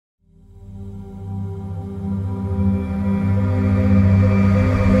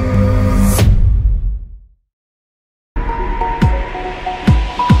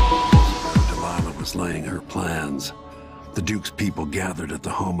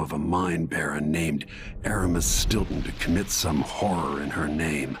of a mind baron named Aramis Stilton to commit some horror in her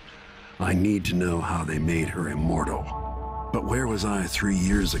name. I need to know how they made her immortal. But where was I 3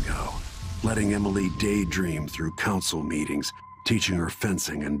 years ago? Letting Emily daydream through council meetings, teaching her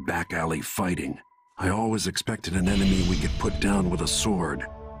fencing and back-alley fighting. I always expected an enemy we could put down with a sword.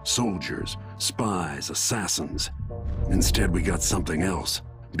 Soldiers, spies, assassins. Instead, we got something else.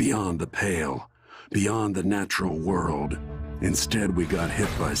 Beyond the pale. Beyond the natural world. Instead, we got hit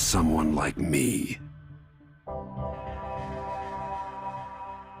by someone like me.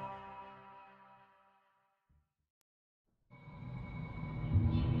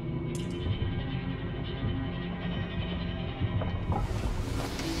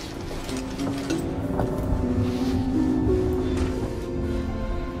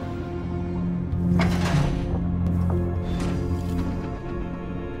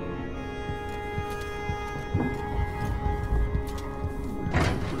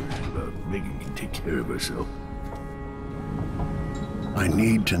 So I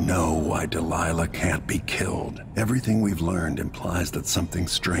need to know why Delilah can't be killed. Everything we've learned implies that something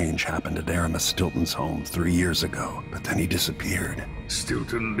strange happened at Aramis Stilton's home 3 years ago, but then he disappeared.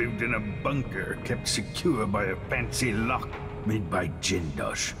 Stilton lived in a bunker kept secure by a fancy lock made by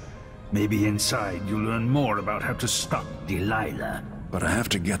Jindosh. Maybe inside you'll learn more about how to stop Delilah. But I have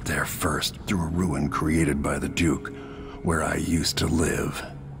to get there first, through a ruin created by the Duke, where I used to live.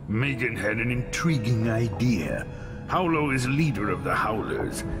 Megan had an intriguing idea. Howlo is leader of the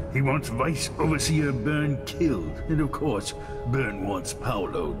Howlers. He wants Vice Overseer Byrne killed, and of course, Byrne wants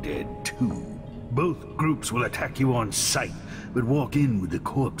Paolo dead too. Both groups will attack you on sight, but walk in with the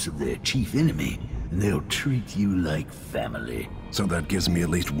corpse of their chief enemy, and they'll treat you like family. So that gives me at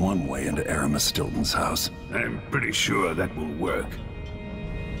least one way into Aramis Stilton's house. I'm pretty sure that will work.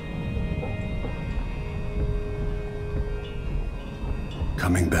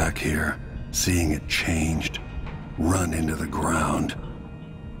 Coming back here, seeing it changed, run into the ground.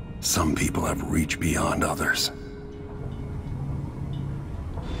 Some people have reached beyond others.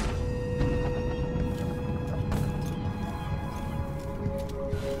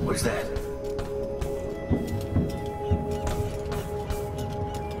 What's that?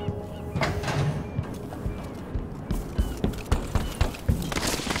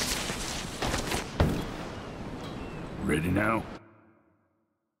 Ready now?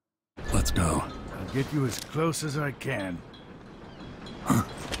 Let's go. I'll get you as close as I can.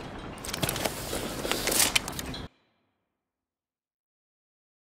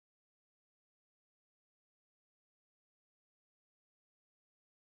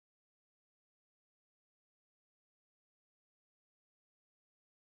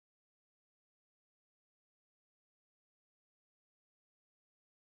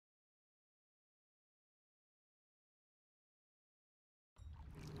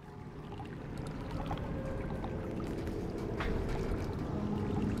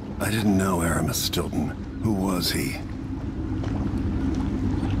 I didn't know Aramis Stilton. Who was he?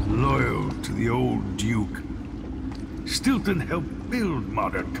 Loyal to the old Duke. Stilton helped build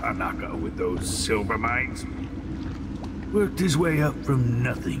modern Karnaca with those silver mines. Worked his way up from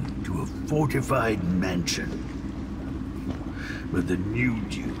nothing to a fortified mansion. But the new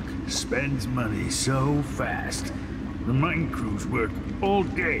Duke spends money so fast, the mine crews work all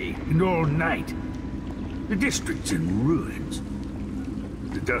day and all night. The district's in ruins.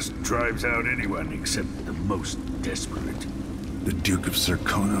 The dust drives out anyone except the most desperate. The Duke of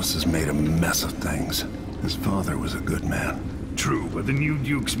Serkonos has made a mess of things. His father was a good man. True, but the new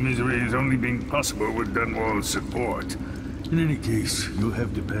Duke's misery has only been possible with Dunwall's support. In any case, you'll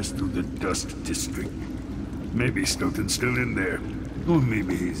have to pass through the Dust District. Maybe Stilton's still in there, or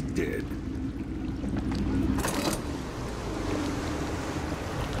maybe he's dead.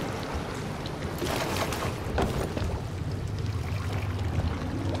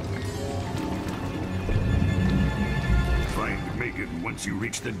 Once you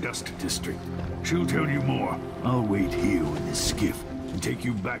reach the Dust District, she'll tell you more. I'll wait here with the skiff and take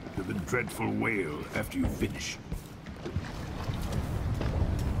you back to the dreadful whale after you finish.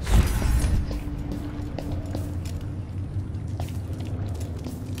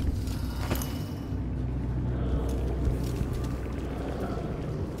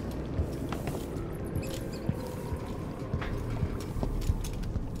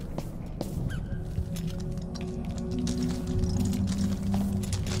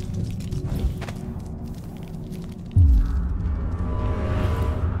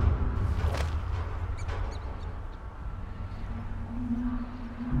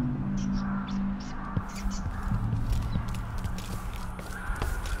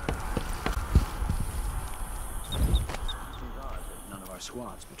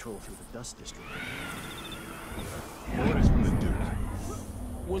 squads patrol through the Dust District. Orders from the Duke.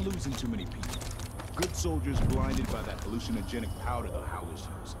 We're losing too many people. Good soldiers blinded by that hallucinogenic powder the Howlers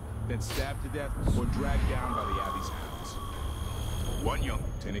use, then stabbed to death or dragged down by the Abbey's hounds. One young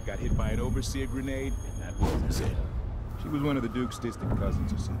lieutenant got hit by an overseer grenade, and that was it. She was one of the Duke's distant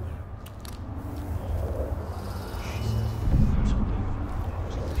cousins or something.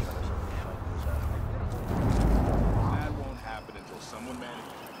 That won't happen until someone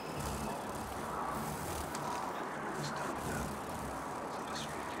manages.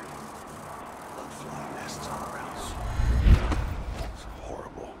 Flying nests all around. It's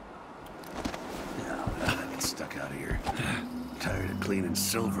horrible. Yeah, get stuck out of here. Tired of cleaning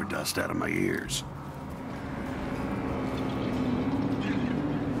silver dust out of my ears.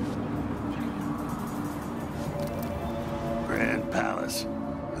 Grand Palace.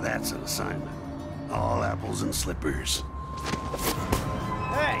 That's an assignment. All apples and slippers.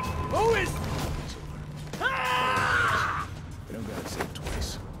 Hey! Who is... They don't gotta say it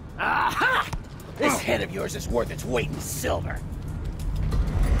twice. Aha! This head of yours is worth its weight in silver.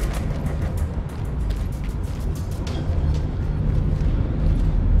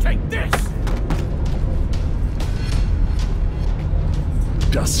 Take this!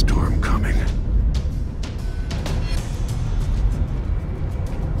 Dust storm coming.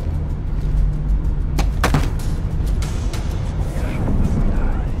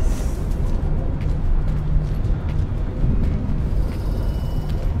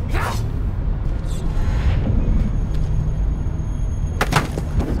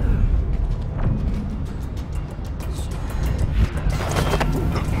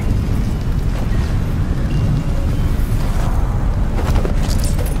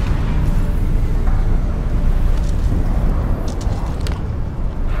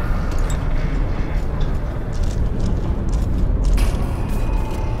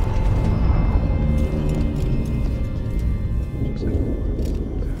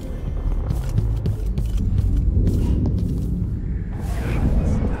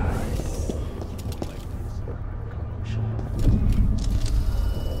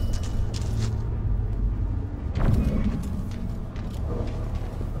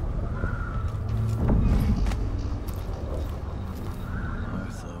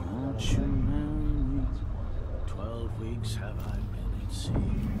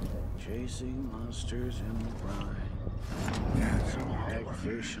 Chasing monsters in the brine. Some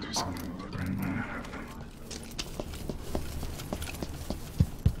hagfish and...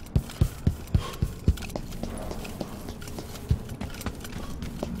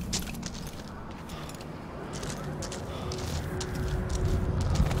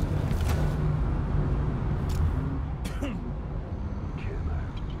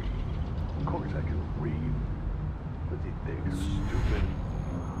 Of course I can read, but you think stupid.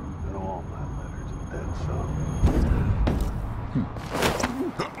 And all my letters and then some.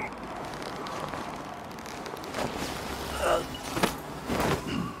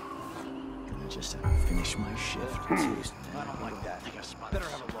 Gonna just have to finish my shift. I don't like that. Better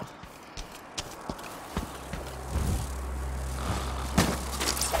have a look.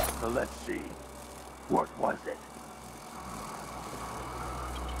 So let's see. What was it?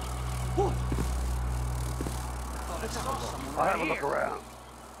 I'll have a look around.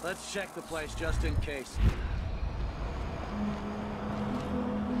 Let's check the place just in case.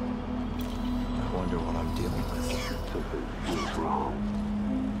 I wonder what I'm dealing with. Something's wrong.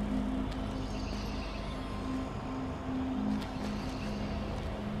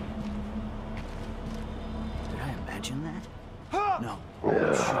 Did I imagine that? No.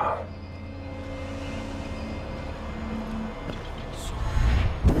 Yeah.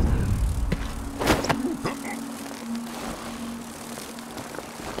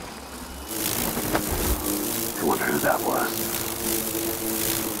 I wonder who that was.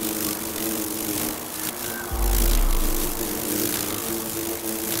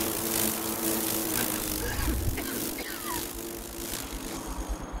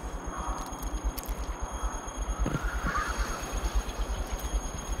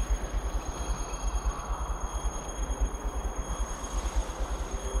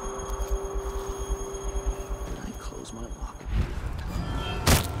 Did I close my lock?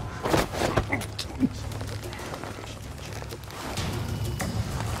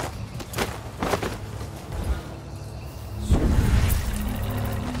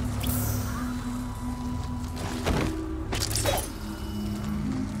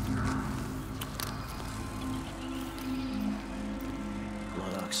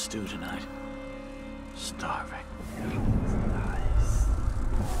 Blood ox stew tonight. Starving.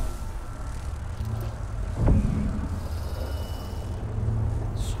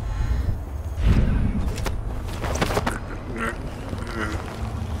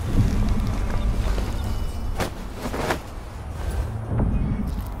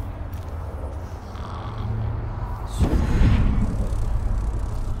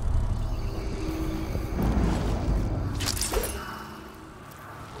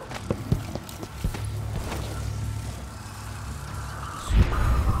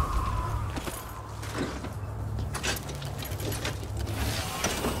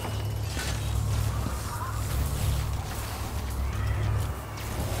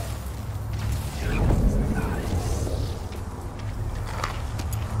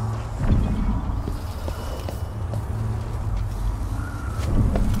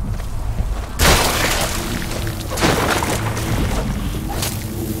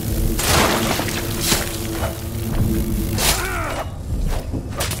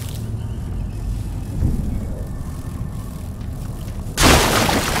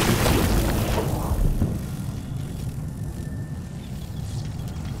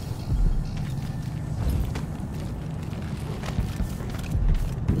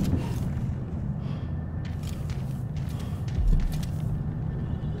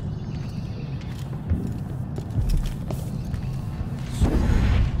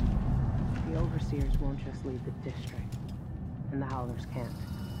 just leave the district, and the Howlers can't.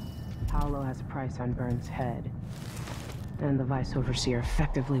 Paolo has a price on Burns' head, and the Vice Overseer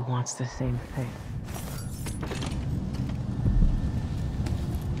effectively wants the same thing.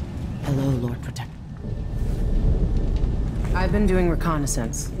 Hello, Lord Protector. I've been doing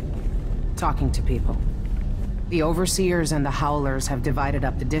reconnaissance, talking to people. The Overseers and the Howlers have divided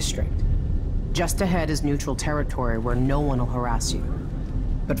up the district. Just ahead is neutral territory where no one will harass you.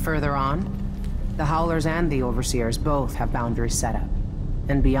 But further on, the Howlers and the Overseers both have boundaries set up.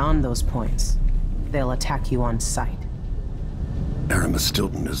 And beyond those points, they'll attack you on sight. Aramis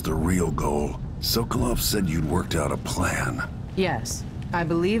Stilton is the real goal. Sokolov said you'd worked out a plan. Yes. I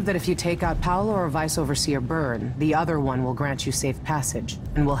believe that if you take out Paolo or Vice Overseer Byrne, the other one will grant you safe passage,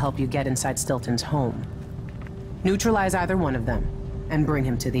 and will help you get inside Stilton's home. Neutralize either one of them, and bring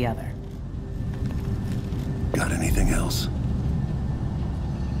him to the other. Got anything else?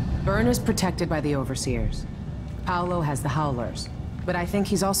 Byrne is protected by the Overseers. Paolo has the Howlers, but I think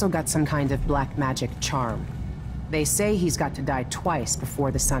he's also got some kind of black magic charm. They say he's got to die twice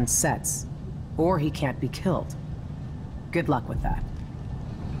before the sun sets, or he can't be killed. Good luck with that.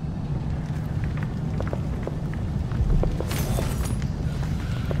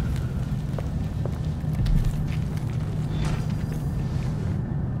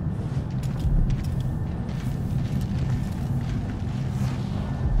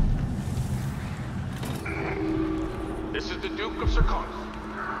 This is the Duke of Serkonos.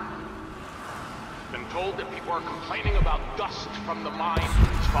 Been told that people are complaining about dust from the mines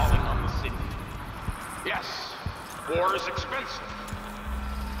falling on the city. Yes, war is expensive.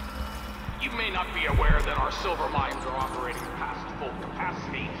 You may not be aware that our silver mines are operating past full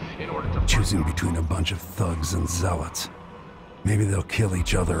capacity in order to... Choosing between a bunch of thugs and zealots. Maybe they'll kill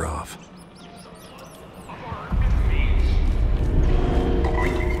each other off.